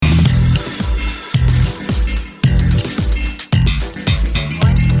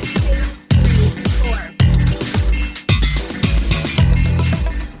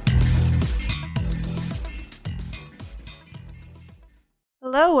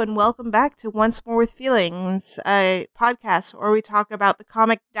Hello and welcome back to Once More with Feelings, a podcast where we talk about the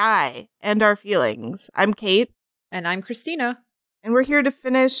comic Die and our feelings. I'm Kate. And I'm Christina. And we're here to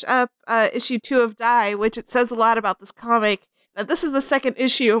finish up issue 2 of Die, which it says a lot about this comic, that this is the second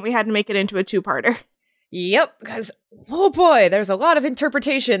issue and we had to make it into a two-parter. Yep, because, oh boy, there's a lot of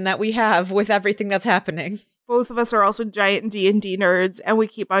interpretation that we have with everything that's happening. Both of us are also giant D&D nerds, and we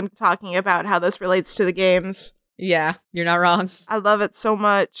keep on talking about how this relates to the games. Yeah, you're not wrong. I love it so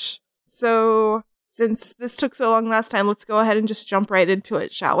much. So, since this took so long last time, let's go ahead and just jump right into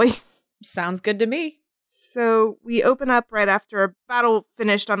it, shall we? Sounds good to me. So, we open up right after a battle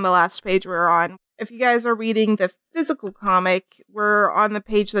finished on the last page we were on. If you guys are reading the physical comic, we're on the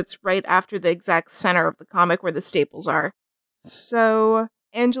page that's right after the exact center of the comic where the staples are. So,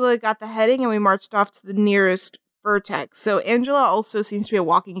 Angela got the heading and we marched off to the nearest vertex. So, Angela also seems to be a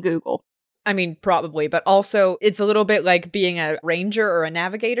walking Google. I mean, probably, but also it's a little bit like being a ranger or a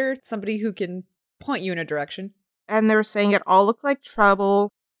navigator, somebody who can point you in a direction. And they were saying it all looked like trouble,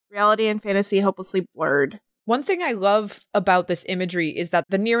 reality and fantasy hopelessly blurred. One thing I love about this imagery is that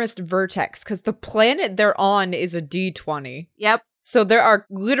the nearest vertex, because the planet they're on is a D20. Yep. So there are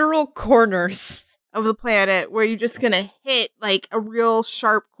literal corners of the planet where you're just gonna hit like a real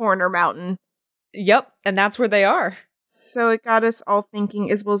sharp corner mountain. Yep, and that's where they are. So it got us all thinking,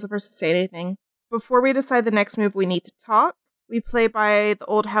 Isabel's the first to say anything. Before we decide the next move, we need to talk. We play by the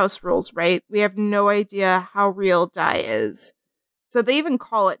old house rules, right? We have no idea how real Die is. So they even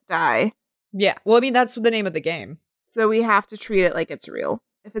call it Die. Yeah, well, I mean, that's the name of the game. So we have to treat it like it's real.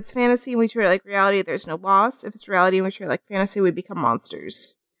 If it's fantasy and we treat it like reality, there's no loss. If it's reality and we treat it like fantasy, we become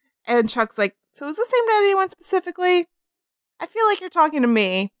monsters. And Chuck's like, so is this aimed at anyone specifically? I feel like you're talking to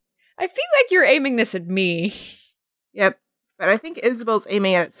me. I feel like you're aiming this at me. Yep, but I think Isabel's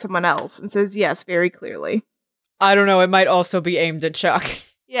aiming at someone else and says yes very clearly. I don't know, it might also be aimed at Chuck.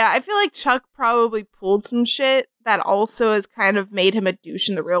 Yeah, I feel like Chuck probably pulled some shit that also has kind of made him a douche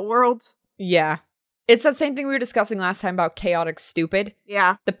in the real world. Yeah. It's that same thing we were discussing last time about chaotic stupid.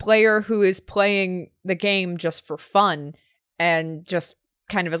 Yeah. The player who is playing the game just for fun and just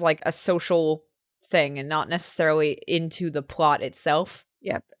kind of as like a social thing and not necessarily into the plot itself.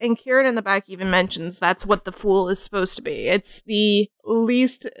 Yep. And Kieran in the back even mentions that's what the Fool is supposed to be. It's the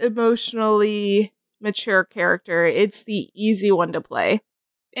least emotionally mature character. It's the easy one to play.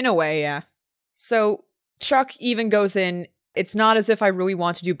 In a way, yeah. So Chuck even goes in, it's not as if I really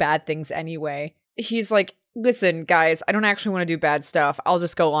want to do bad things anyway. He's like, listen, guys, I don't actually want to do bad stuff. I'll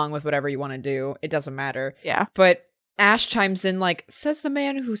just go along with whatever you want to do. It doesn't matter. Yeah. But Ash chimes in like, says the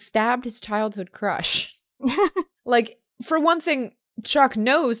man who stabbed his childhood crush. Like, for one thing, Chuck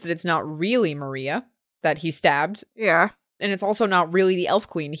knows that it's not really Maria that he stabbed. Yeah. And it's also not really the Elf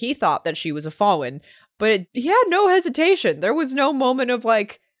Queen. He thought that she was a fallen. But he had no hesitation. There was no moment of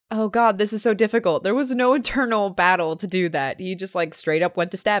like, oh god, this is so difficult. There was no internal battle to do that. He just like straight up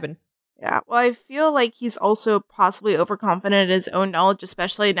went to stabbing. Yeah, well, I feel like he's also possibly overconfident in his own knowledge,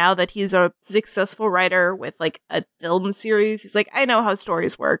 especially now that he's a successful writer with like a film series. He's like, I know how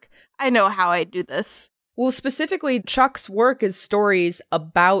stories work. I know how I do this. Well, specifically, Chuck's work is stories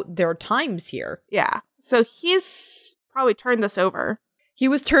about their times here. Yeah. So he's probably turned this over. He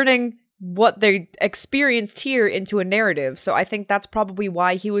was turning what they experienced here into a narrative. So I think that's probably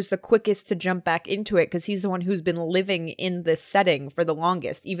why he was the quickest to jump back into it, because he's the one who's been living in this setting for the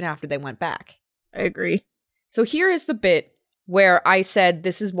longest, even after they went back. I agree. So here is the bit where I said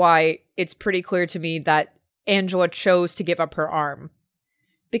this is why it's pretty clear to me that Angela chose to give up her arm.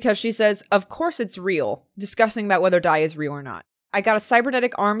 Because she says, of course it's real, discussing about whether Die is real or not. I got a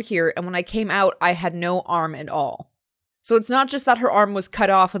cybernetic arm here, and when I came out, I had no arm at all. So it's not just that her arm was cut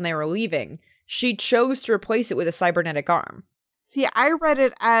off when they were leaving. She chose to replace it with a cybernetic arm. See, I read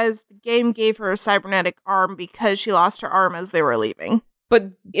it as the game gave her a cybernetic arm because she lost her arm as they were leaving.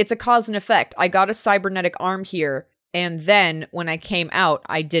 But it's a cause and effect. I got a cybernetic arm here, and then when I came out,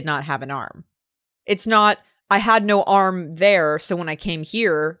 I did not have an arm. It's not, I had no arm there, so when I came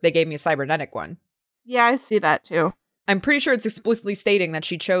here, they gave me a cybernetic one. Yeah, I see that too. I'm pretty sure it's explicitly stating that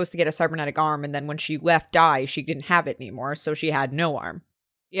she chose to get a cybernetic arm, and then when she left Die, she didn't have it anymore, so she had no arm.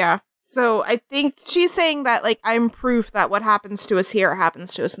 Yeah. So I think she's saying that, like, I'm proof that what happens to us here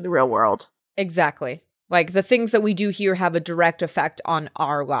happens to us in the real world. Exactly. Like, the things that we do here have a direct effect on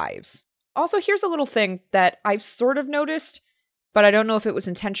our lives. Also, here's a little thing that I've sort of noticed, but I don't know if it was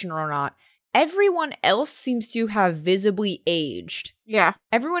intentional or not. Everyone else seems to have visibly aged. Yeah.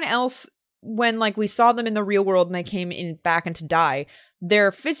 Everyone else, when like we saw them in the real world and they came in back into Die,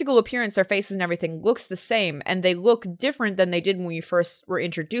 their physical appearance, their faces and everything looks the same, and they look different than they did when we first were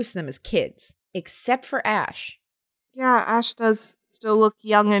introduced to them as kids. Except for Ash. Yeah, Ash does still look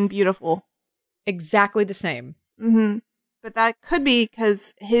young and beautiful. Exactly the same. Mm-hmm. But that could be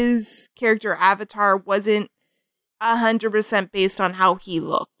because his character avatar wasn't 100% based on how he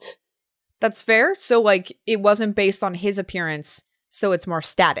looked. That's fair. So, like, it wasn't based on his appearance, so it's more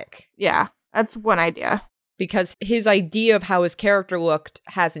static. Yeah, that's one idea. Because his idea of how his character looked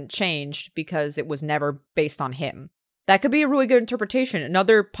hasn't changed because it was never based on him. That could be a really good interpretation.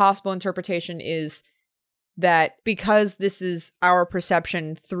 Another possible interpretation is that because this is our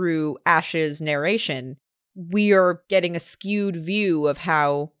perception through Ash's narration, we are getting a skewed view of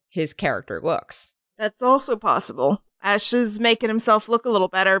how his character looks. That's also possible. Ash is making himself look a little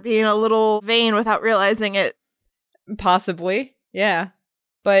better, being a little vain without realizing it. Possibly, yeah.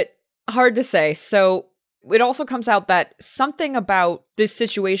 But hard to say. So it also comes out that something about this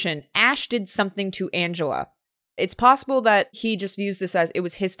situation, Ash did something to Angela. It's possible that he just views this as it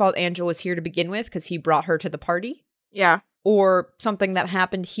was his fault Angela was here to begin with because he brought her to the party. Yeah. Or something that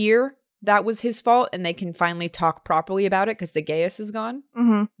happened here that was his fault and they can finally talk properly about it because the Gaius is gone.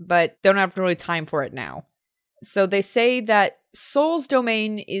 Mm-hmm. But don't have really time for it now. So they say that Soul's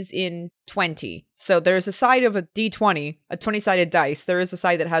domain is in 20. So there's a side of a D20, a 20-sided dice. There is a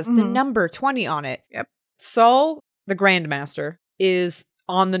side that has the number 20 on it. Yep. Saul, the Grandmaster, is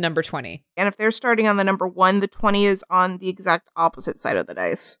on the number 20. And if they're starting on the number 1, the 20 is on the exact opposite side of the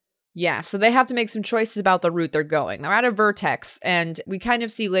dice. Yeah, so they have to make some choices about the route they're going. They're at a vertex, and we kind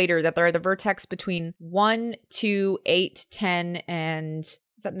of see later that they're at the vertex between 1, 2, 8, 10, and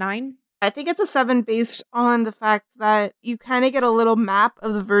is that 9? I think it's a 7 based on the fact that you kind of get a little map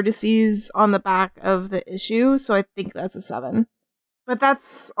of the vertices on the back of the issue, so I think that's a 7. But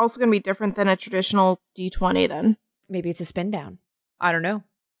that's also going to be different than a traditional D20 then. Maybe it's a spin down. I don't know.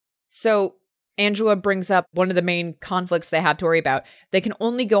 So Angela brings up one of the main conflicts they have to worry about. They can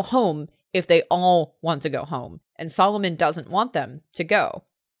only go home if they all want to go home, and Solomon doesn't want them to go.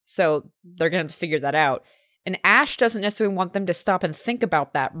 So they're going to have to figure that out. And Ash doesn't necessarily want them to stop and think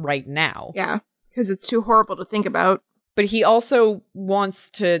about that right now. Yeah, because it's too horrible to think about. But he also wants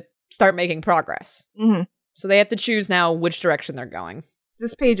to start making progress. Mm-hmm. So they have to choose now which direction they're going.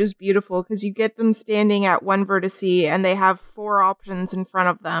 This page is beautiful because you get them standing at one vertice and they have 4 options in front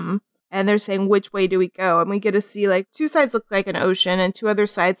of them. And they're saying, which way do we go? And we get to see, like, 2 sides look like an ocean and 2 other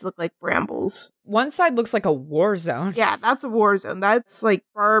sides look like brambles. One side looks like a war zone. Yeah, that's a war zone. That's like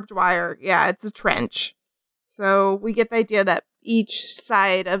barbed wire. Yeah, it's a trench. So we get the idea that each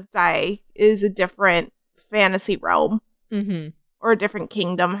side of Die is a different fantasy realm. Mm-hmm. Or a different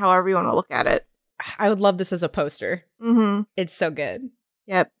kingdom, however you want to look at it. I would love this as a poster. Mm-hmm. It's so good.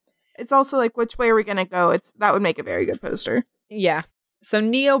 Yep. It's also like, which way are we going to go? That would make a very good poster. Yeah. So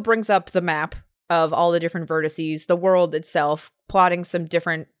Neo brings up the map of all the different vertices, the world itself, plotting some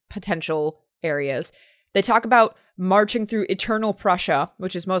different potential areas. They talk about marching through Eternal Prussia,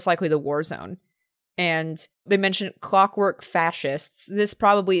 which is most likely the war zone. And they mention clockwork fascists. This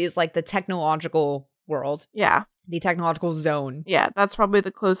probably is like the technological world. Yeah. The technological zone. Yeah, that's probably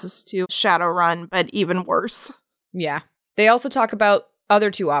the closest to Shadowrun, but even worse. Yeah. They also talk about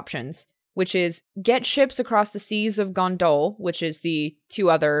other 2 options, which is get ships across the seas of Gondol, which is the 2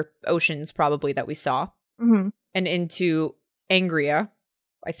 other oceans probably that we saw, mm-hmm. and into Angria.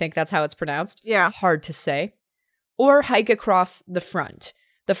 I think that's how it's pronounced. Yeah. Hard to say. Or hike across the front.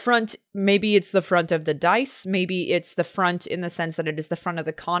 The front, maybe it's the front of the dice. Maybe it's the front in the sense that it is the front of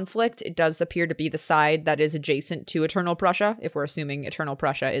the conflict. It does appear to be the side that is adjacent to Eternal Prussia, if we're assuming Eternal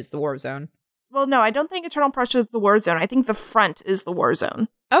Prussia is the war zone. Well, no, I don't think Eternal Prussia is the war zone. I think the front is the war zone.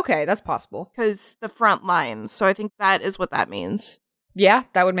 Okay, that's possible. Because the front lines. So I think that is what that means. Yeah,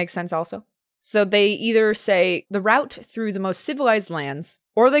 that would make sense also. So they either say the route through the most civilized lands,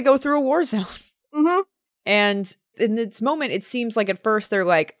 or they go through a war zone. Mm-hmm. And in this moment, it seems like at first they're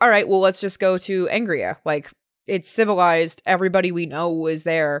like, all right, well, let's just go to Angria. Like, it's civilized. Everybody we know is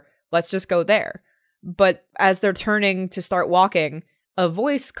there. Let's just go there. But as they're turning to start walking, a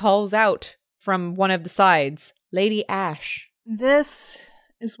voice calls out from one of the sides, Lady Ash. This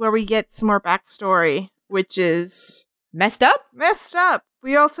is where we get some more backstory, which is... Messed up? Messed up.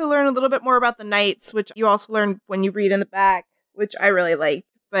 We also learn a little bit more about the knights, which you also learn when you read in the back, which I really like.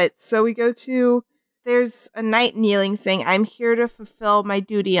 But so we go to... There's a knight kneeling saying, I'm here to fulfill my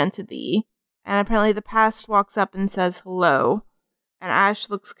duty unto thee. And apparently the past walks up and says hello. And Ash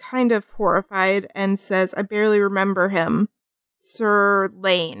looks kind of horrified and says, I barely remember him. Sir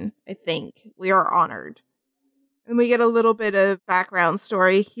Lane, I think. We are honored. And we get a little bit of background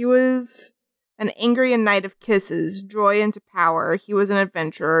story. He was an Angrian knight of kisses, joy into power. He was an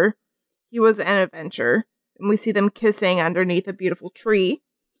adventurer. He was an adventure. And we see them kissing underneath a beautiful tree.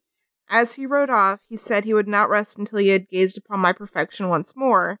 As he rode off, he said he would not rest until he had gazed upon my perfection once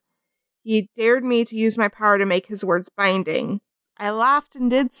more. He dared me to use my power to make his words binding. I laughed and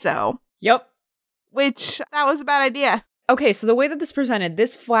did so. Yep. Which, that was a bad idea. Okay, so the way that this presented,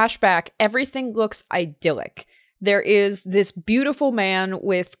 this flashback, everything looks idyllic. There is this beautiful man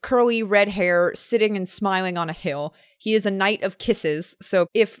with curly red hair sitting and smiling on a hill. He is a knight of kisses, so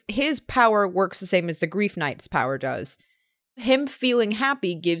if his power works the same as the Grief Knight's power does, him feeling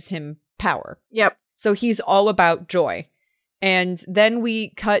happy gives him power. Yep. So he's all about joy. And then we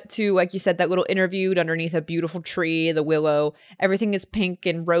cut to, like you said, that little interview underneath a beautiful tree, the willow. Everything is pink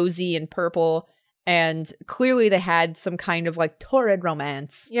and rosy and purple. And clearly they had some kind of like torrid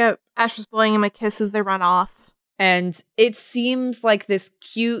romance. Yep. Ash was blowing him a kiss as they run off. And it seems like this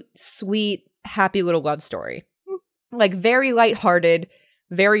cute, sweet, happy little love story. Like very lighthearted,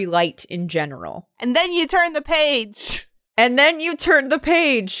 very light in general. And then you turn the page. And then you turn the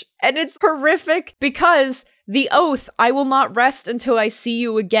page. And it's horrific because the oath, I will not rest until I see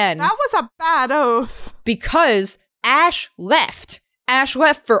you again. That was a bad oath. Because Ash left. Ash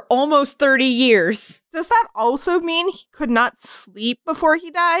left for almost 30 years. Does that also mean he could not sleep before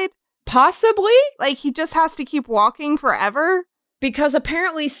he died? Possibly? Like, he just has to keep walking forever? Because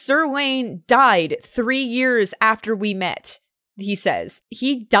apparently Sir Lane died 3 years after we met, he says.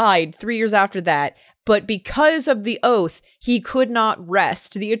 He died 3 years after that, but because of the oath, he could not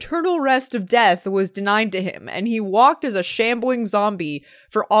rest. The eternal rest of death was denied to him, and he walked as a shambling zombie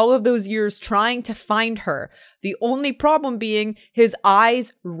for all of those years trying to find her. The only problem being his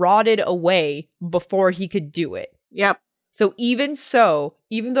eyes rotted away before he could do it. Yep. So, even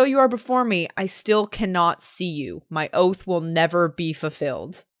though you are before me, I still cannot see you. My oath will never be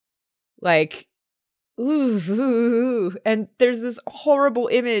fulfilled. Like, ooh. And there's this horrible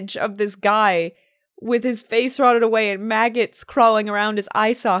image of this guy with his face rotted away and maggots crawling around his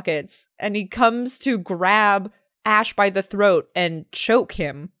eye sockets. And he comes to grab Ash by the throat and choke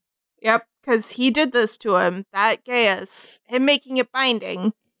him. Yep, because he did this to him. That Gaius. Him making it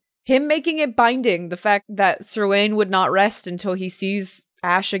binding. Him making it binding, the fact that Sir Lane would not rest until he sees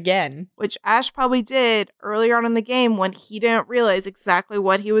Ash again. Which Ash probably did earlier on in the game when he didn't realize exactly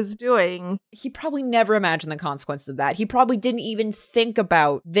what he was doing. He probably never imagined the consequences of that. He probably didn't even think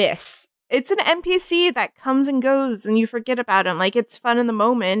about this. It's an NPC that comes and goes and you forget about him. Like, it's fun in the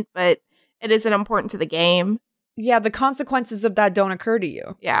moment, but it isn't important to the game. Yeah, the consequences of that don't occur to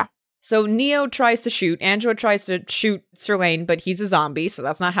you. Yeah. So Neo tries to shoot. Angela tries to shoot Sir Lane, but he's a zombie, so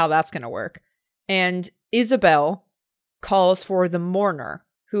that's not how that's going to work. And Isabel calls for the Mourner,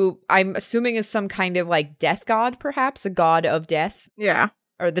 who I'm assuming is some kind of like death god, perhaps? A god of death? Yeah.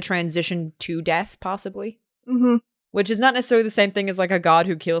 Or the transition to death, possibly? Mm-hmm. Which is not necessarily the same thing as like a god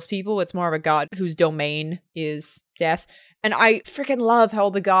who kills people. It's more of a god whose domain is death. And I freaking love how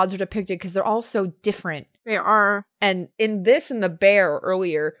all the gods are depicted because they're all so different. They are. And in this and the bear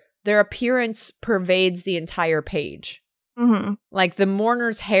earlier, their appearance pervades the entire page. Mm-hmm. Like the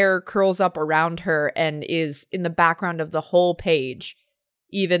mourner's hair curls up around her and is in the background of the whole page.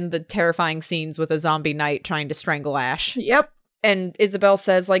 Even the terrifying scenes with a zombie knight trying to strangle Ash. Yep. And Isabel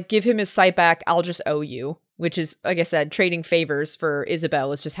says, like, give him his sight back, I'll just owe you. Which is, like I said, trading favors for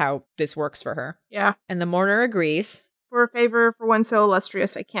Isabel is just how this works for her. Yeah. And the mourner agrees. For a favor for one so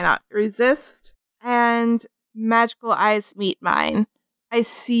illustrious I cannot resist. And magical eyes meet mine. I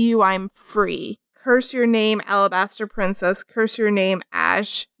see you, I'm free. Curse your name, Alabaster Princess. Curse your name,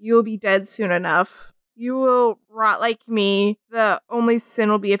 Ash. You will be dead soon enough. You will rot like me. The only sin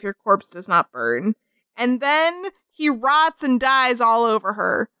will be if your corpse does not burn. And then he rots and dies all over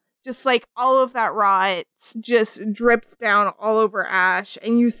her. Just like all of that rot just drips down all over Ash.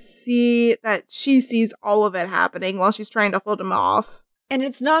 And you see that she sees all of it happening while she's trying to hold him off. And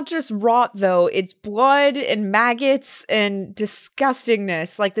it's not just rot, though. It's blood and maggots and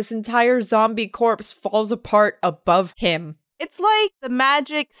disgustingness. Like, this entire zombie corpse falls apart above him. It's like the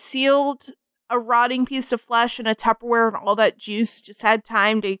magic sealed a rotting piece of flesh in a Tupperware and all that juice just had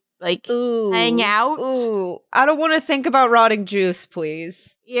time to, like, hang out. Ooh, I don't want to think about rotting juice,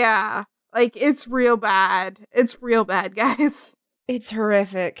 please. Yeah. Like, it's real bad. It's real bad, guys. It's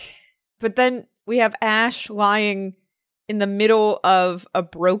horrific. But then we have Ash lying in the middle of a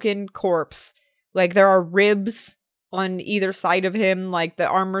broken corpse. Like, there are ribs on either side of him, like the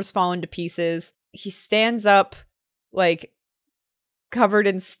armor's fallen to pieces. He stands up, like, covered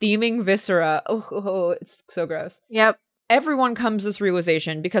in steaming viscera. Oh, it's so gross. Yep. Everyone comes to this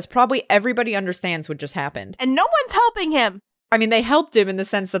realization because probably everybody understands what just happened. And no one's helping him. I mean, they helped him in the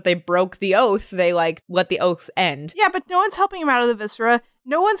sense that they broke the oath. They, like, let the oath end. Yeah, but no one's helping him out of the viscera.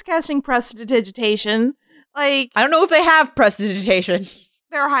 No one's casting prestidigitation. Like, I don't know if they have prestidigitation.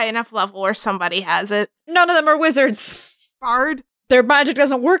 They're high enough level where somebody has it. None of them are wizards. Bard. Their magic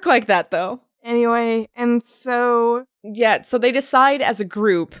doesn't work like that, though. Anyway, and so... Yeah, so they decide as a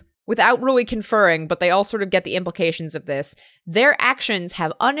group, without really conferring, but they all sort of get the implications of this, their actions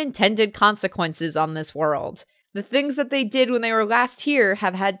have unintended consequences on this world. The things that they did when they were last here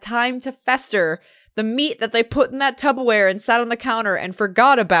have had time to fester. The meat that they put in that Tupperware and sat on the counter and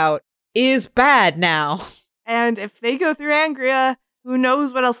forgot about is bad now. And if they go through Angria, who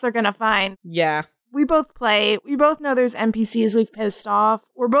knows what else they're gonna find. Yeah. We both play. We both know there's NPCs we've pissed off.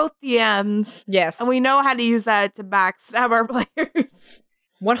 We're both DMs. Yes. And we know how to use that to backstab our players.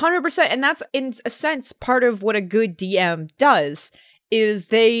 100%. And that's, in a sense, part of what a good DM does, is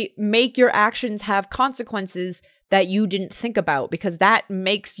they make your actions have consequences that you didn't think about, because that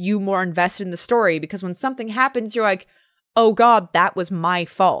makes you more invested in the story. Because when something happens, you're like, oh God, that was my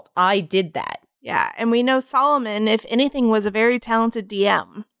fault. I did that. Yeah, and we know Solomon, if anything, was a very talented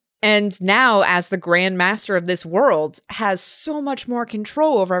DM. And now, as the Grand Master of this world, has so much more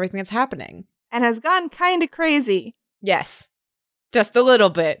control over everything that's happening. And has gone kind of crazy. Yes. Just a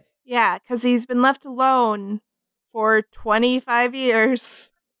little bit. Yeah, because he's been left alone for 25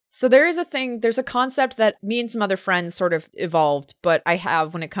 years. So there's a concept that me and some other friends sort of evolved, but I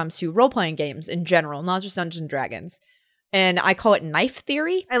have when it comes to role-playing games in general, not just Dungeons & Dragons. And I call it knife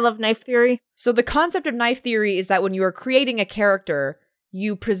theory. I love knife theory. So the concept of knife theory is that when you are creating a character,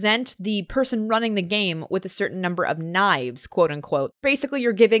 you present the person running the game with a certain number of knives, quote unquote. Basically,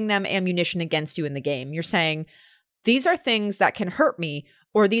 you're giving them ammunition against you in the game. You're saying, these are things that can hurt me,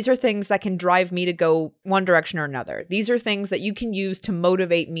 or these are things that can drive me to go one direction or another. These are things that you can use to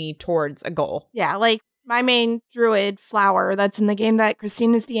motivate me towards a goal. Yeah, like my main druid, Flower, that's in the game that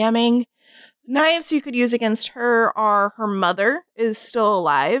Christina's DMing. Knives you could use against her are her mother is still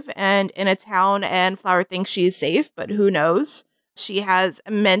alive and in a town, and Flower thinks she's safe, but who knows? She has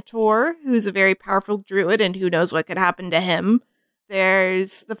a mentor who's a very powerful druid, and who knows what could happen to him.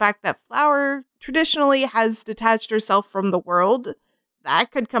 There's the fact that Flower traditionally has detached herself from the world.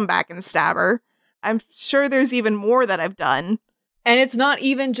 That could come back and stab her. I'm sure there's even more that I've done. And it's not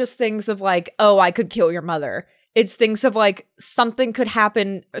even just things of like, oh, I could kill your mother. It's things of like, something could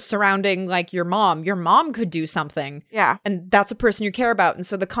happen surrounding like your mom. Your mom could do something. Yeah. And that's a person you care about. And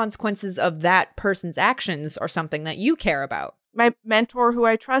so the consequences of that person's actions are something that you care about. My mentor, who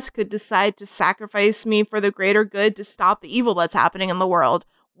I trust, could decide to sacrifice me for the greater good to stop the evil that's happening in the world.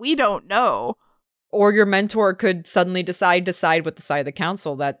 We don't know. Or your mentor could suddenly decide to side with the side of the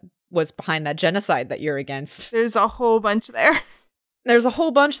council that was behind that genocide that you're against. There's a whole bunch there. There's a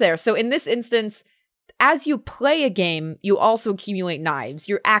whole bunch there. So in this instance, as you play a game, you also accumulate knives.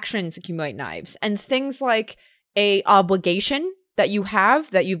 Your actions accumulate knives. And things like a obligation that you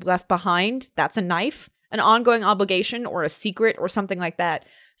have that you've left behind, that's a knife. An ongoing obligation or a secret or something like that.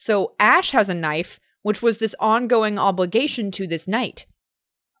 So Ash has a knife, which was this ongoing obligation to this knight.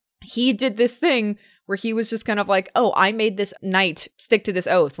 He did this thing where he was just kind of like, oh, I made this knight stick to this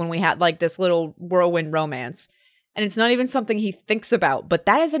oath when we had like this little whirlwind romance. And it's not even something he thinks about, but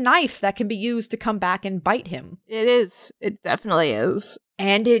that is a knife that can be used to come back and bite him. It is. It definitely is.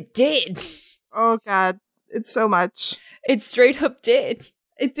 And it did. Oh, God. It's so much. It straight up did.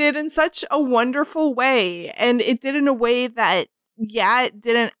 It did in such a wonderful way. And it did in a way that, yeah, it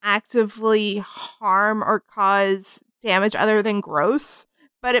didn't actively harm or cause damage other than gross,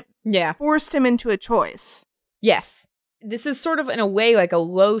 but it forced him into a choice. Yes. This is sort of, in a way, like a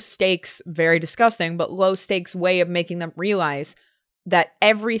low stakes, very disgusting, but low stakes way of making them realize that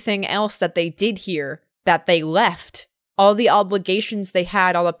everything else that they did here, that they left, all the obligations they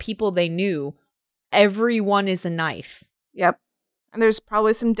had, all the people they knew, everyone is a knife. Yep. And there's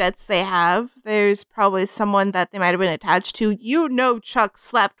probably some debts they have. There's probably someone that they might have been attached to. You know, Chuck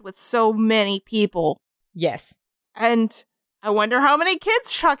slept with so many people. Yes. And I wonder how many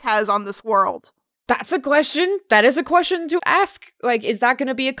kids Chuck has on this world. That's a question. That is a question to ask. Like, is that going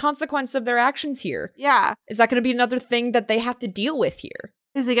to be a consequence of their actions here? Yeah. Is that going to be another thing that they have to deal with here?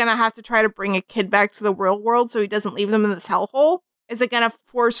 Is he going to have to try to bring a kid back to the real world so he doesn't leave them in this hellhole? Is it going to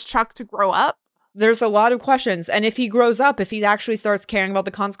force Chuck to grow up? There's a lot of questions. And if he grows up, if he actually starts caring about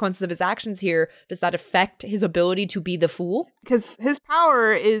the consequences of his actions here, does that affect his ability to be the fool? Because his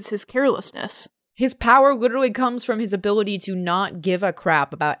power is his carelessness. His power literally comes from his ability to not give a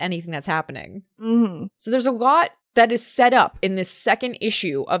crap about anything that's happening. Mm-hmm. So there's a lot that is set up in this second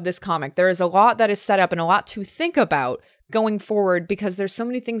issue of this comic. There is a lot that is set up and a lot to think about going forward, because there's so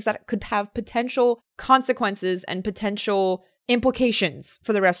many things that could have potential consequences and potential implications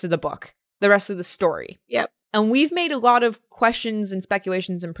for the rest of the book, the rest of the story. Yep. And we've made a lot of questions and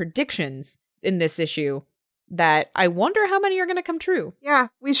speculations and predictions in this issue that I wonder how many are going to come true. Yeah,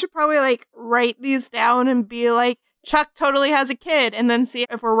 we should probably like write these down and be like, Chuck totally has a kid, and then see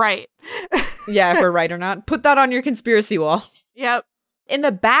if we're right. Yeah, if we're right or not. Put that on your conspiracy wall. Yep. In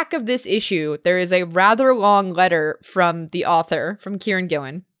the back of this issue, there is a rather long letter from the author, from Kieran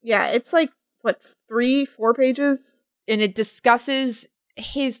Gillen. Yeah, it's like, what, 3-4 pages? And it discusses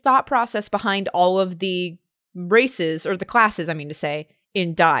his thought process behind all of the races, or the classes, I mean to say,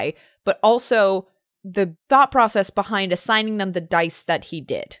 in Die, but also the thought process behind assigning them the dice that he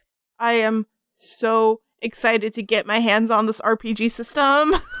did. I am so excited to get my hands on this RPG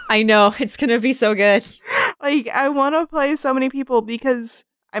system. I know, it's gonna be so good. Like, I want to play so many people because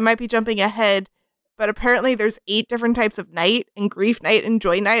I might be jumping ahead, but apparently there's 8 different types of knight, and Grief Knight and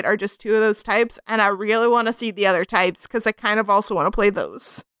Joy Knight are just 2 of those types, and I really want to see the other types because I kind of also want to play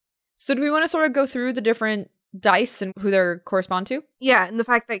those. So do we want to sort of go through the different dice and who they correspond to? Yeah, and the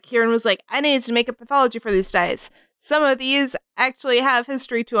fact that Kieran was like, I need to make a pathology for these dice. Some of these actually have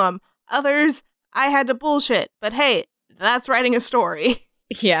history to them. Others, I had to bullshit. But hey, that's writing a story.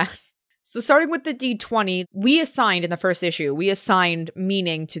 Yeah. So starting with the D20, we assigned in the first issue, we assigned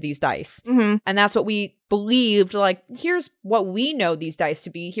meaning to these dice. Mm-hmm. And that's what we believed, like, here's what we know these dice to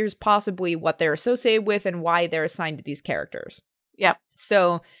be. Here's possibly what they're associated with and why they're assigned to these characters. Yep.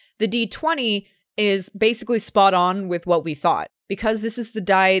 So the D20 is basically spot on with what we thought. Because this is the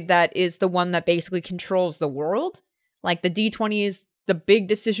die that is the one that basically controls the world. Like, the D20 is the big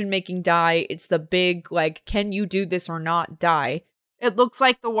decision-making die. It's the big, like, can you do this or not die. It looks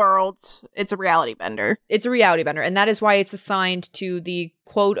like the world. It's a reality bender. It's a reality bender, and that is why it's assigned to the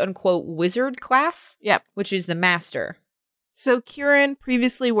quote-unquote wizard class. Yep. Which is the master. So Kieran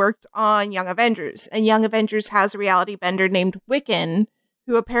previously worked on Young Avengers, and Young Avengers has a reality bender named Wiccan,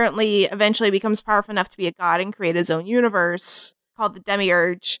 who apparently eventually becomes powerful enough to be a god and create his own universe called the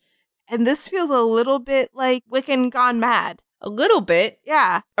Demiurge. And this feels a little bit like Wiccan gone mad. A little bit.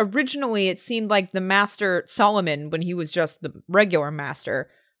 Yeah. Originally, it seemed like the master, Solomon, when he was just the regular master,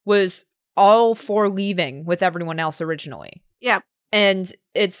 was all for leaving with everyone else originally. Yep. And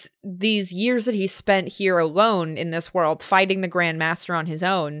it's these years that he spent here alone in this world, fighting the Grand Master on his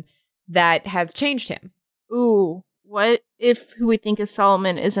own, that have changed him. Ooh. What if who we think is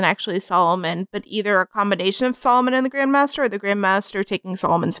Solomon isn't actually Solomon, but either a combination of Solomon and the Grandmaster, or the Grandmaster taking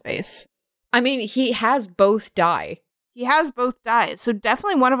Solomon's face? I mean, he has both die. He has both died, so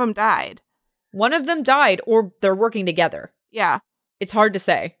definitely one of them died. One of them died, or they're working together. Yeah. It's hard to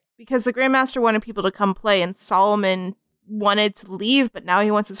say. Because the Grandmaster wanted people to come play, and Solomon wanted to leave, but now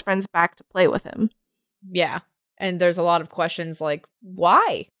he wants his friends back to play with him. Yeah. And there's a lot of questions like,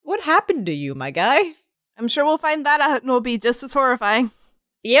 why? What happened to you, my guy? I'm sure we'll find that out and it'll be just as horrifying.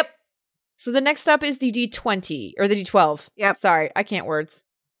 Yep. So the next up is the D20, or the D12. Yep. Sorry, I can't words.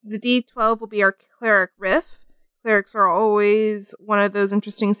 The D12 will be our cleric riff. Clerics are always one of those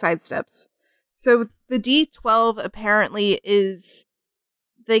interesting sidesteps. So the D12 apparently is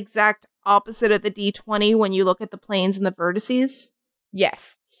the exact opposite of the D20 when you look at the planes and the vertices.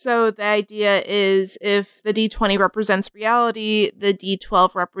 Yes. So the idea is if the D20 represents reality, the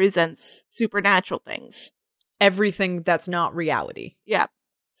D12 represents supernatural things. Everything that's not reality. Yeah.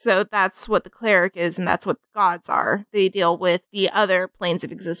 So that's what the cleric is, and that's what the gods are. They deal with the other planes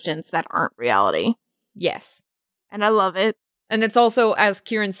of existence that aren't reality. Yes. And I love it. And it's also, as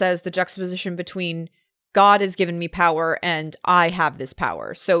Kieran says, the juxtaposition between God has given me power and I have this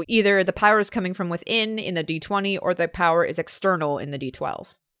power. So either the power is coming from within in the D20 or the power is external in the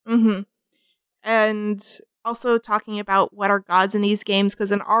D12. Mm-hmm. And also talking about what are gods in these games,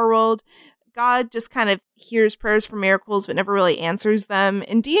 because in our world, God just kind of hears prayers for miracles but never really answers them.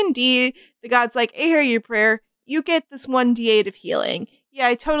 In D&D, the god's like, I hear your prayer. You get this 1d8 of healing. Yeah,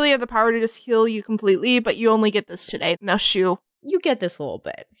 I totally have the power to just heal you completely, but you only get this today. Now shoo. You get this a little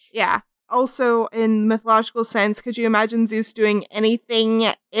bit. Yeah. Also, in mythological sense, could you imagine Zeus doing anything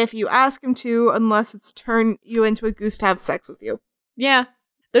if you ask him to, unless it's turn you into a goose to have sex with you? Yeah,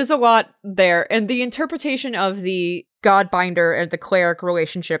 there's a lot there. And the interpretation of the God-binder and the cleric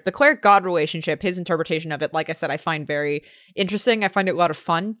relationship, the cleric-god relationship, his interpretation of it, like I said, I find very interesting. I find it a lot of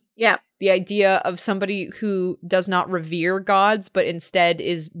fun. Yeah. The idea of somebody who does not revere gods, but instead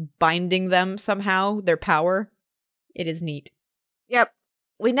is binding them somehow, their power. It is neat. Yep.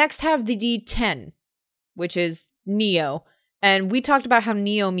 We next have the D10, which is Neo. And we talked about how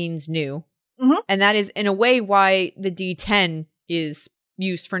Neo means new. Mm-hmm. And that is, in a way, why the D10 is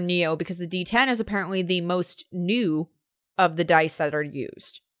used for Neo, because the D10 is apparently the most new of the dice that are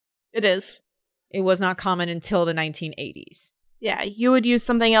used. It is. It was not common until the 1980s. Yeah, you would use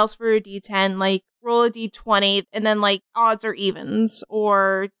something else for a D10, like roll a D20, and then like odds or evens,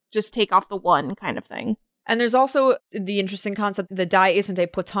 or just take off the 1 kind of thing. And there's also the interesting concept the die isn't a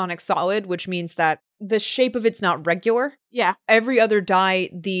platonic solid, which means that the shape of it's not regular. Yeah. Every other die,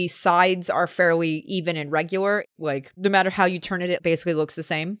 the sides are fairly even and regular. Like, no matter how you turn it, it basically looks the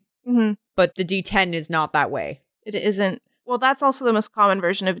same. Mm-hmm. But the D10 is not that way. It isn't. Well, that's also the most common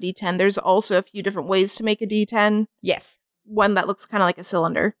version of a D10. There's also a few different ways to make a D10. Yes. One that looks kind of like a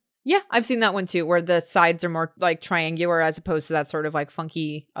cylinder. Yeah, I've seen that one too, where the sides are more like triangular as opposed to that sort of like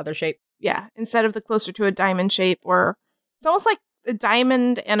funky other shape. Yeah, instead of the closer to a diamond shape, where it's almost like a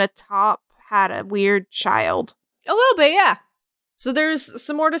diamond and a top had a weird child. A little bit, yeah. So there's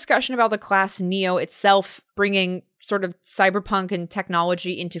some more discussion about the class Neo itself bringing sort of cyberpunk and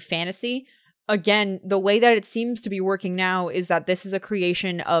technology into fantasy. Again, the way that it seems to be working now is that this is a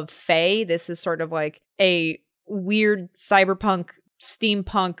creation of Fae. This is sort of like a weird cyberpunk,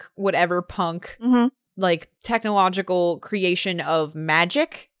 steampunk, whatever punk, like technological creation of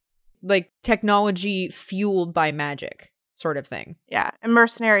magic. Like technology fueled by magic sort of thing. Yeah, and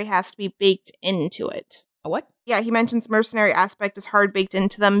mercenary has to be baked into it. A what? Yeah, he mentions mercenary aspect is hard baked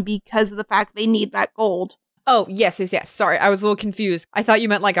into them because of the fact they need that gold. Oh, yes. Sorry, I was a little confused. I thought you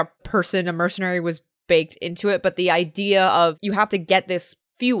meant like a person, a mercenary was baked into it, but the idea of you have to get this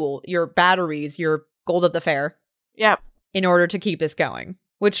fuel, your batteries, your gold at the fair. Yep. In order to keep this going.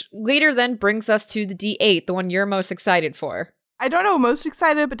 Which later then brings us to the D8, the one you're most excited for. I don't know most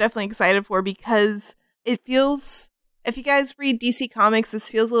excited, but definitely excited for because it feels, if you guys read DC Comics,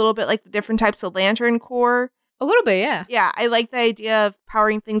 this feels a little bit like the different types of Lantern Corps. A little bit, yeah. Yeah, I like the idea of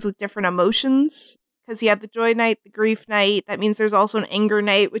powering things with different emotions because you have the Joy Knight, the Grief Knight. That means there's also an Anger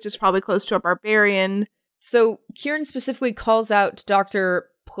Knight, which is probably close to a Barbarian. So Kieran specifically calls out Dr.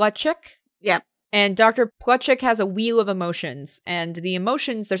 Plutchik. Yep. And Dr. Plutchik has a wheel of emotions, and the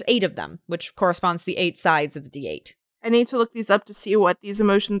emotions, there's 8 of them, which corresponds to the 8 sides of the D8. I need to look these up to see what these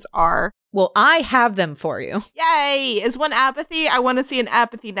emotions are. Well, I have them for you. Yay! Is one apathy? I want to see an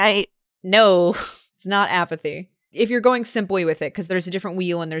apathy knight. No, it's not apathy. If you're going simply with it, because there's a different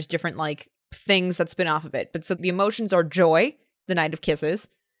wheel and there's different, like, things that spin off of it. But so the emotions are joy, the Knight of Kisses,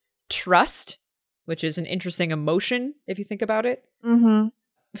 trust, which is an interesting emotion, if you think about it. Mm-hmm.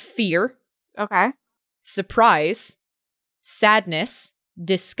 Fear. Okay. Surprise. Sadness.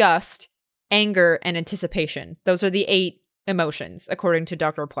 Disgust. Anger, and anticipation. Those are the 8 emotions, according to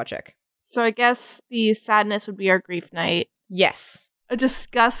Dr. Plutchik. So I guess the sadness would be our Grief Knight. Yes. A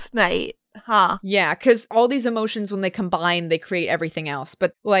Disgust Knight, huh? Yeah, because all these emotions, when they combine, they create everything else.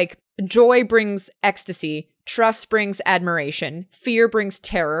 But, like, joy brings ecstasy, trust brings admiration, fear brings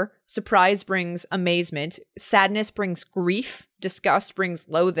terror, surprise brings amazement, sadness brings grief, disgust brings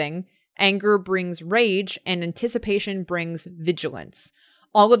loathing, anger brings rage, and anticipation brings vigilance.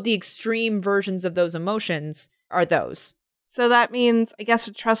 All of the extreme versions of those emotions are those. So that means, I guess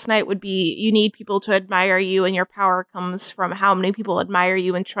a Trust Knight would be you need people to admire you, and your power comes from how many people admire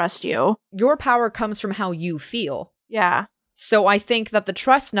you and trust you. Your power comes from how you feel. Yeah. So I think that the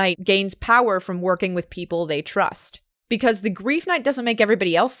Trust Knight gains power from working with people they trust. Because the Grief Knight doesn't make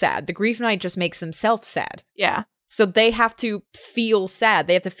everybody else sad. The Grief Knight just makes themselves sad. Yeah. So they have to feel sad.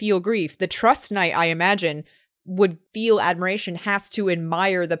 They have to feel grief. The Trust Knight, I imagine, would feel admiration, has to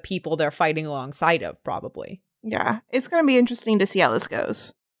admire the people they're fighting alongside of, probably. Yeah. It's going to be interesting to see how this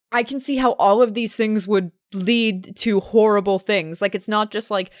goes. I can see how all of these things would lead to horrible things. Like, it's not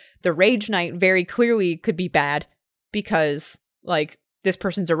just like the Rage Knight very clearly could be bad because, like, this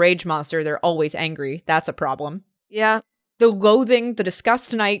person's a rage monster. They're always angry. That's a problem. Yeah. The Loathing, the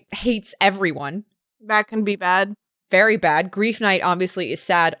Disgust Knight hates everyone. That can be bad. Very bad. Grief Knight obviously is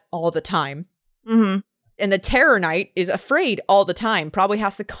sad all the time. Mm-hmm. And the Terror Knight is afraid all the time, probably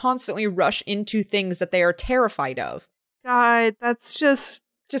has to constantly rush into things that they are terrified of. God, that's just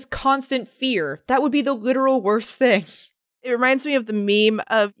constant fear. That would be the literal worst thing. It reminds me of the meme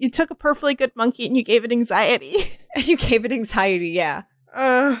of you took a perfectly good monkey and you gave it anxiety. And you gave it anxiety, yeah.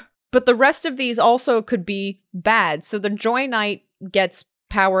 But the rest of these also could be bad. So the Joy Knight gets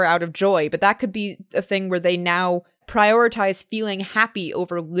power out of joy, but that could be a thing where they now prioritize feeling happy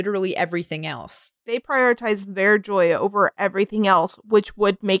over literally everything else. They prioritize their joy over everything else, which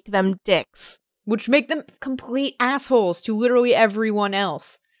would make them dicks. Which make them complete assholes to literally everyone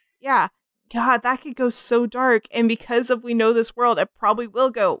else. Yeah. God, that could go so dark. And because of we know this world, it probably will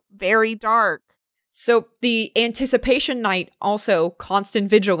go very dark. So the Anticipation Knight, also constant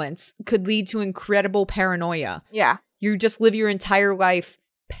vigilance, could lead to incredible paranoia. Yeah. You just live your entire life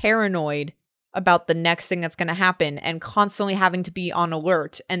paranoid about the next thing that's going to happen and constantly having to be on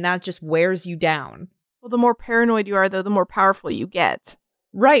alert, and that just wears you down. Well, the more paranoid you are, though, the more powerful you get.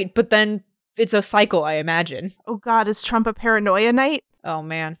 Right, but then it's a cycle, I imagine. Oh God, is Trump a paranoia knight? Oh,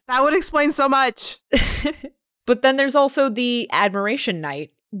 man. That would explain so much. But then there's also the Admiration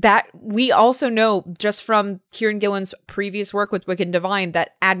Knight. That we also know just from Kieran Gillen's previous work with Wicked and Divine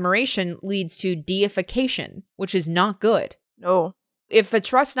that admiration leads to deification, which is not good. No. If a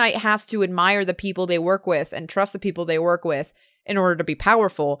trust knight has to admire the people they work with and trust the people they work with in order to be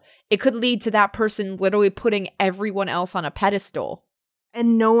powerful, it could lead to that person literally putting everyone else on a pedestal.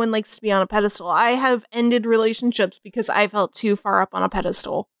 And no one likes to be on a pedestal. I have ended relationships because I felt too far up on a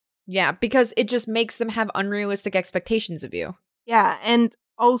pedestal. Yeah, because it just makes them have unrealistic expectations of you. Yeah, and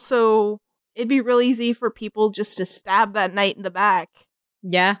also, it'd be real easy for people just to stab that knight in the back.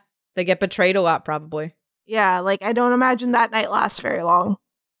 Yeah, they get betrayed a lot, probably. Yeah, like, I don't imagine that night lasts very long.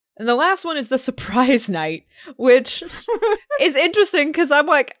 And the last one is the Surprise Knight, which is interesting because I'm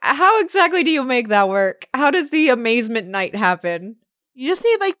like, how exactly do you make that work? How does the Amazement Knight happen? You just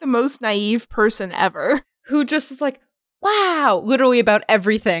need, like, the most naive person ever. Who just is like, wow, literally about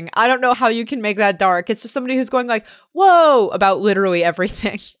everything. I don't know how you can make that dark. It's just somebody who's going like, whoa, about literally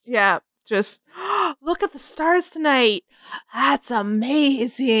everything. Yeah, just, look at the stars tonight. That's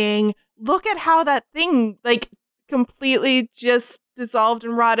amazing. Look at how that thing, like, completely just dissolved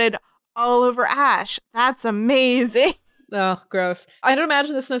and rotted all over Ash. That's amazing. Oh, gross. I don't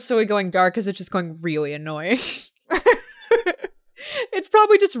imagine this necessarily going dark because it's just going really annoying. It's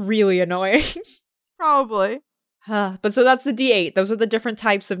probably just really annoying. Probably. But so that's the D8. Those are the different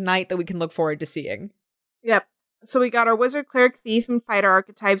types of knight that we can look forward to seeing. Yep. So we got our wizard, cleric, thief, and fighter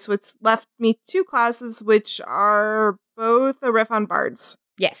archetypes, which left me 2 classes, which are both a riff on bards.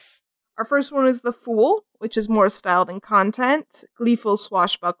 Yes. Our first one is the fool, which is more style than content, gleeful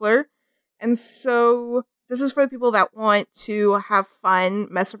swashbuckler. And so this is for the people that want to have fun,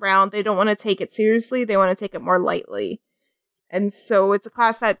 mess around. They don't want to take it seriously. They want to take it more lightly. And so it's a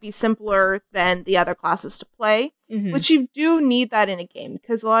class that'd be simpler than the other classes to play, which you do need that in a game,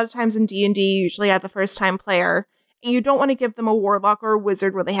 because a lot of times in D&D, you usually have the first-time player, and you don't want to give them a warlock or a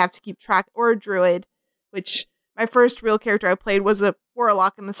wizard where they have to keep track, or a druid, which my first real character I played was a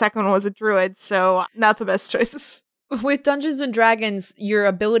warlock, and the second one was a druid, so not the best choices. With Dungeons and Dragons, your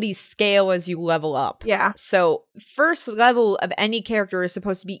abilities scale as you level up. Yeah. So first level of any character is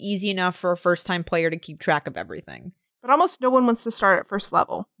supposed to be easy enough for a first-time player to keep track of everything. But almost no one wants to start at first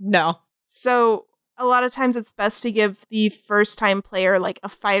level. No. So a lot of times it's best to give the first-time player like a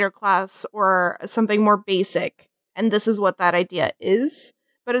fighter class or something more basic. And this is what that idea is.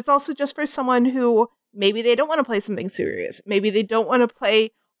 But it's also just for someone who maybe they don't want to play something serious. Maybe they don't want to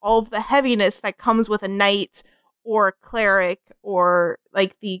play all of the heaviness that comes with a knight or cleric or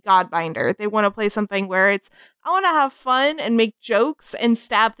like the Godbinder. They want to play something where it's, I want to have fun and make jokes and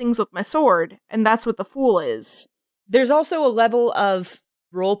stab things with my sword. And that's what the fool is. There's also a level of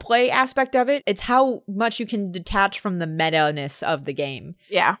roleplay aspect of it. It's how much you can detach from the meta-ness of the game.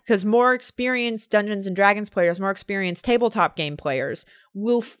 Yeah. Because more experienced Dungeons and Dragons players, more experienced tabletop game players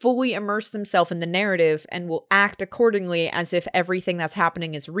will fully immerse themselves in the narrative and will act accordingly as if everything that's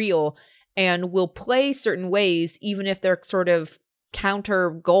happening is real, and will play certain ways even if they're sort of counter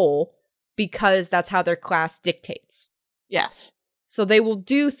goal because that's how their class dictates. Yes. So they will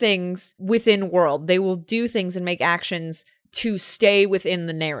do things within world. They will do things and make actions to stay within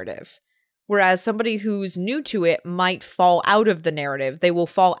the narrative. Whereas somebody who's new to it might fall out of the narrative. They will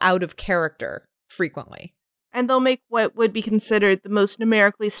fall out of character frequently. And they'll make what would be considered the most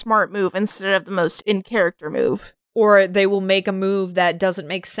numerically smart move instead of the most in-character move. Or they will make a move that doesn't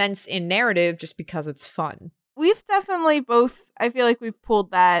make sense in narrative just because it's fun. We've definitely both, I feel like we've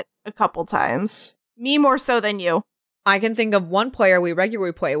pulled that a couple times. Me more so than you. I can think of one player we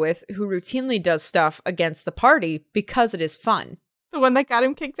regularly play with who routinely does stuff against the party because it is fun. The one that got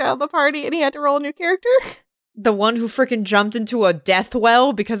him kicked out of the party and he had to roll a new character? The one who freaking jumped into a death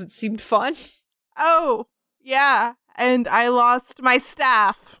well because it seemed fun? Oh, yeah. And I lost my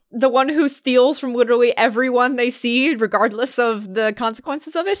staff. The one who steals from literally everyone they see, regardless of the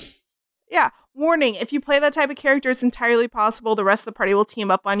consequences of it? Yeah. Warning, if you play that type of character, it's entirely possible the rest of the party will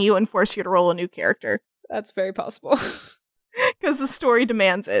team up on you and force you to roll a new character. That's very possible. Because the story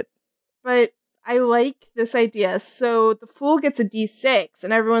demands it. But I like this idea. So the fool gets a d6,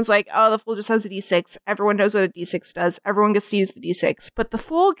 and everyone's like, oh, the fool just has a d6. Everyone knows what a d6 does. Everyone gets to use the d6. But the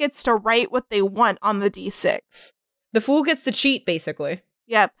fool gets to write what they want on the d6. The fool gets to cheat, basically.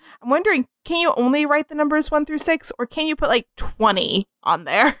 Yep. I'm wondering, can you only write the numbers 1 through 6, or can you put like 20 on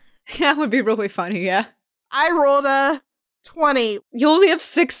there? That would be really funny, yeah. I rolled a 20. You only have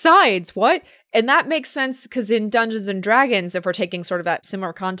 6 sides, what? And that makes sense because in Dungeons and Dragons, if we're taking sort of that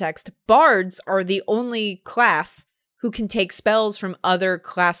similar context, bards are the only class who can take spells from other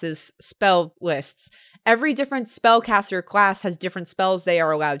classes' spell lists. Every different spellcaster class has different spells they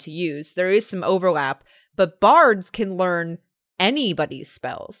are allowed to use. There is some overlap, but bards can learn anybody's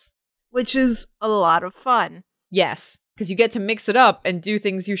spells. Which is a lot of fun. Yes, because you get to mix it up and do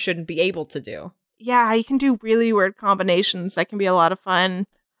things you shouldn't be able to do. Yeah, you can do really weird combinations. That can be a lot of fun.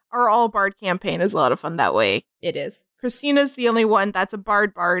 Our all bard campaign is a lot of fun that way. It is. Christina's the only one that's a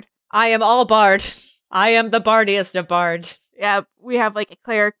bard. I am all bard. I am the bardiest of bard. Yeah, we have like a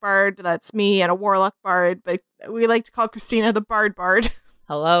cleric bard, that's me, and a warlock bard, but we like to call Christina the bard.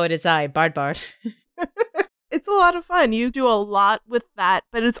 Hello, it is I, Bard. It's a lot of fun. You do a lot with that,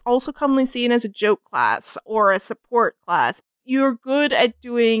 but it's also commonly seen as a joke class or a support class. You're good at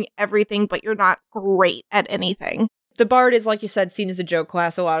doing everything, but you're not great at anything. The bard is, like you said, seen as a joke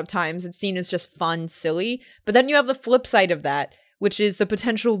class a lot of times. It's seen as just fun, silly. But then you have the flip side of that, which is the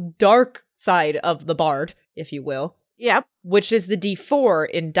potential dark side of the bard, if you will. Yep. Which is the D4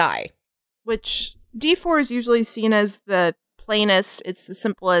 in die. Which D4 is usually seen as the plainest, it's the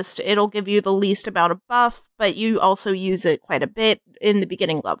simplest. It'll give you the least amount of buff, but you also use it quite a bit in the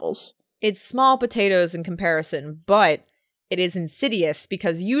beginning levels. It's small potatoes in comparison, but it is insidious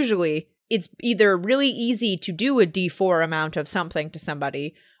because usually it's either really easy to do a D4 amount of something to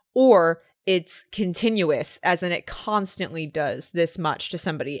somebody, or it's continuous, as in it constantly does this much to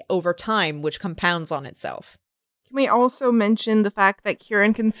somebody over time, which compounds on itself. Can we also mention the fact that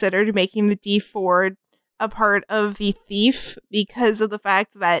Kieran considered making the D4 a part of the thief because of the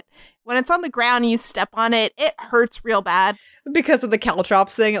fact that when it's on the ground and you step on it, it hurts real bad. Because of the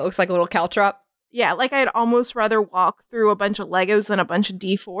caltrops thing, it looks like a little caltrop. Yeah, like I'd almost rather walk through a bunch of Legos than a bunch of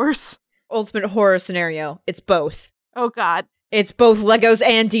D4s. Ultimate horror scenario. It's both. Oh god. It's both Legos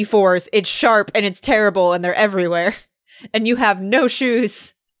and D4s. It's sharp and it's terrible and they're everywhere. And you have no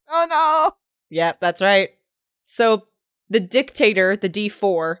shoes. Oh no. Yep, that's right. So the dictator, the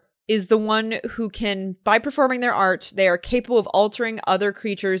D4, is the one who can, by performing their art, they are capable of altering other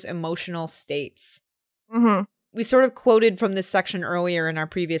creatures' emotional states. Mm-hmm. We sort of quoted from this section earlier in our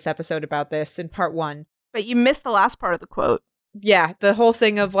previous episode about this in part 1. But you missed the last part of the quote. Yeah, the whole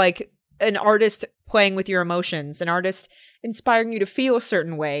thing of like an artist playing with your emotions, an artist inspiring you to feel a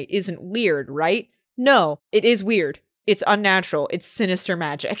certain way isn't weird, right? No, it is weird. It's unnatural. It's sinister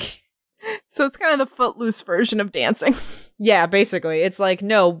magic. So it's kind of the footloose version of dancing. Yeah, basically. It's like,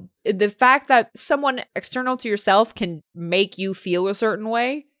 no, the fact that someone external to yourself can make you feel a certain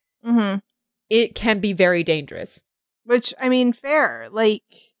way, it can be very dangerous. Which, I mean, fair. Like,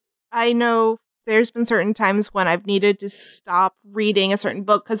 I know there's been certain times when I've needed to stop reading a certain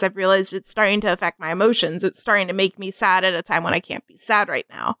book because I've realized it's starting to affect my emotions. It's starting to make me sad at a time when I can't be sad right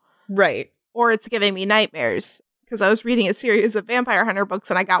now. Right. Or it's giving me nightmares. Because I was reading a series of Vampire Hunter books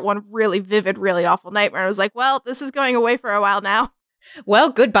and I got one really vivid, really awful nightmare. I was like, well, this is going away for a while now.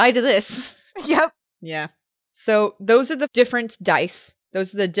 Well, goodbye to this. Yep. Yeah. So those are the different dice.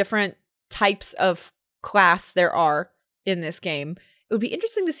 Those are the different types of class there are in this game. It would be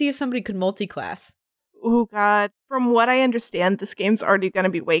interesting to see if somebody could multi-class. Oh, God. From what I understand, this game's already going to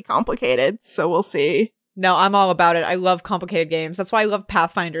be way complicated, so we'll see. No, I'm all about it. I love complicated games. That's why I love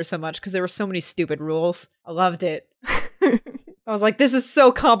Pathfinder so much, because there were so many stupid rules. I loved it. I was like, this is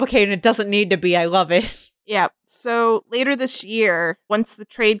so complicated, it doesn't need to be. I love it. Yeah, so later this year, once the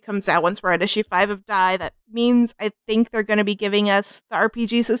trade comes out, once we're at issue 5 of Die, that means I think they're going to be giving us the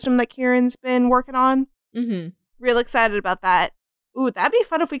RPG system that Kieran's been working on. Mm-hmm. Real excited about that. Ooh, that'd be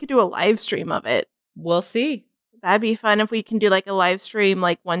fun if we could do a live stream of it. We'll see. That'd be fun if we can do like a live stream,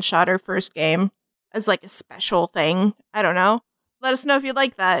 like one-shot or first game as like a special thing. I don't know. Let us know if you'd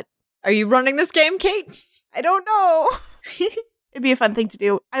like that. Are you running this game, Kate? I don't know. It'd be a fun thing to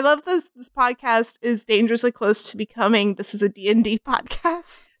do. I love this podcast is dangerously close to becoming This Is a D&D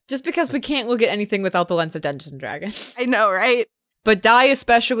podcast. Just because we can't look at anything without the lens of Dungeons & Dragons. I know, right? But Die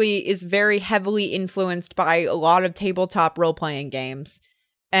especially is very heavily influenced by a lot of tabletop role-playing games.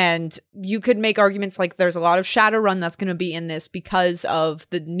 And you could make arguments like there's a lot of Shadowrun that's going to be in this because of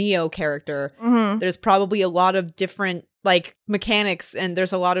the Neo character. Mm-hmm. There's probably a lot of different like mechanics, and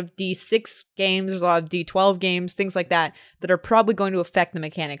there's a lot of D6 games, there's a lot of D12 games, things like that are probably going to affect the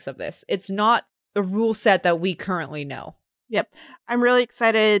mechanics of this. It's not a rule set that we currently know. Yep. I'm really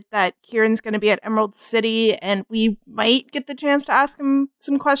excited that Kieran's going to be at Emerald City, and we might get the chance to ask him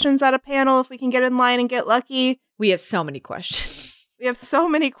some questions at a panel if we can get in line and get lucky. We have so many questions. We have so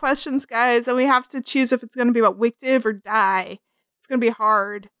many questions, guys, and we have to choose if it's going to be about Wictive or Die. It's going to be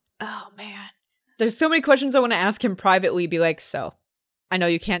hard. Oh, man. There's so many questions I want to ask him privately. Be like, so, I know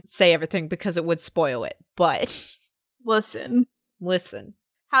you can't say everything because it would spoil it, but... Listen. Listen.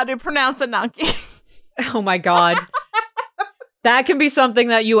 How to pronounce Ananke. Oh, my God. That can be something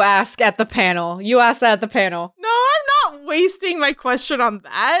that you ask at the panel. You ask that at the panel. No, I'm not wasting my question on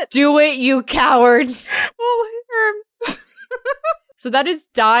that. Do it, you coward. Well, So that is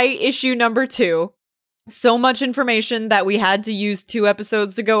Die issue number 2. So much information that we had to use 2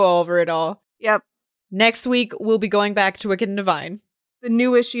 episodes to go over it all. Yep. Next week, we'll be going back to Wicked and Divine. The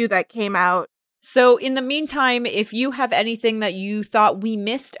new issue that came out. So in the meantime, if you have anything that you thought we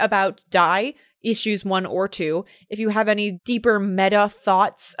missed about Die, issues 1 or 2, if you have any deeper meta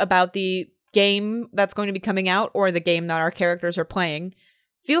thoughts about the game that's going to be coming out or the game that our characters are playing,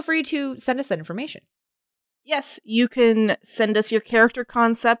 feel free to send us that information. Yes, you can send us your character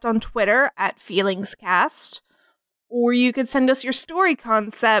concept on Twitter at FeelingsCast, or you could send us your story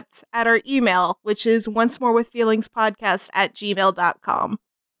concept at our email, which is oncemorewithfeelingspodcast@gmail.com.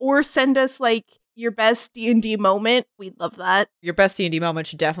 Or send us, like, your best D&D moment. We'd love that. Your best D&D moment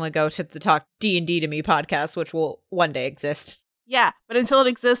should definitely go to the Talk D&D to Me podcast, which will one day exist. Yeah, but until it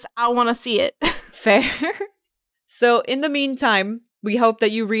exists, I want to see it. Fair. So in the meantime, we hope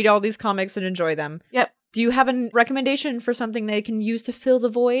that you read all these comics and enjoy them. Yep. Do you have a recommendation for something they can use to fill the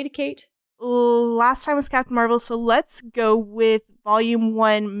void, Kate? Last time was Captain Marvel, so let's go with Volume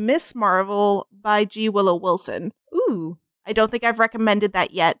 1, Miss Marvel by G. Willow Wilson. Ooh. I don't think I've recommended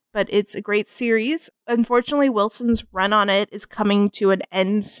that yet, but it's a great series. Unfortunately, Wilson's run on it is coming to an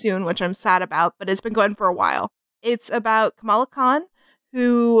end soon, which I'm sad about, but it's been going for a while. It's about Kamala Khan,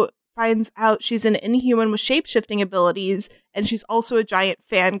 who finds out she's an inhuman with shape-shifting abilities, and she's also a giant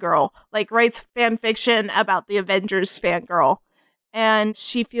fangirl, like writes fan fiction about the Avengers fangirl. And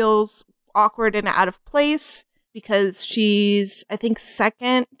she feels awkward and out of place because she's, I think,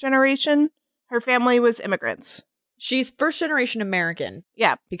 second generation. Her family was immigrants. She's first generation American.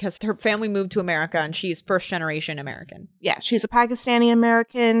 Yeah. Because her family moved to America and she's first generation American. Yeah, she's a Pakistani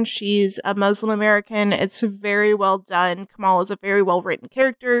American. She's a Muslim American. It's very well done. Kamala is a very well written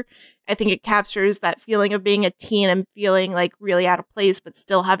character. I think it captures that feeling of being a teen and feeling like really out of place, but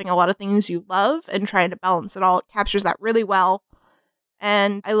still having a lot of things you love and trying to balance it all. It captures that really well.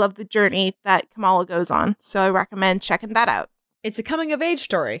 And I love the journey that Kamala goes on. So I recommend checking that out. It's a coming of age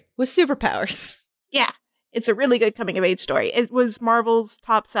story with superpowers. Yeah. It's a really good coming-of-age story. It was Marvel's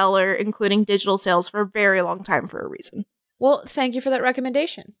top seller, including digital sales, for a very long time for a reason. Well, thank you for that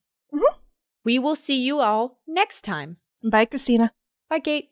recommendation. Mm-hmm. We will see you all next time. Bye, Christina. Bye, Kate.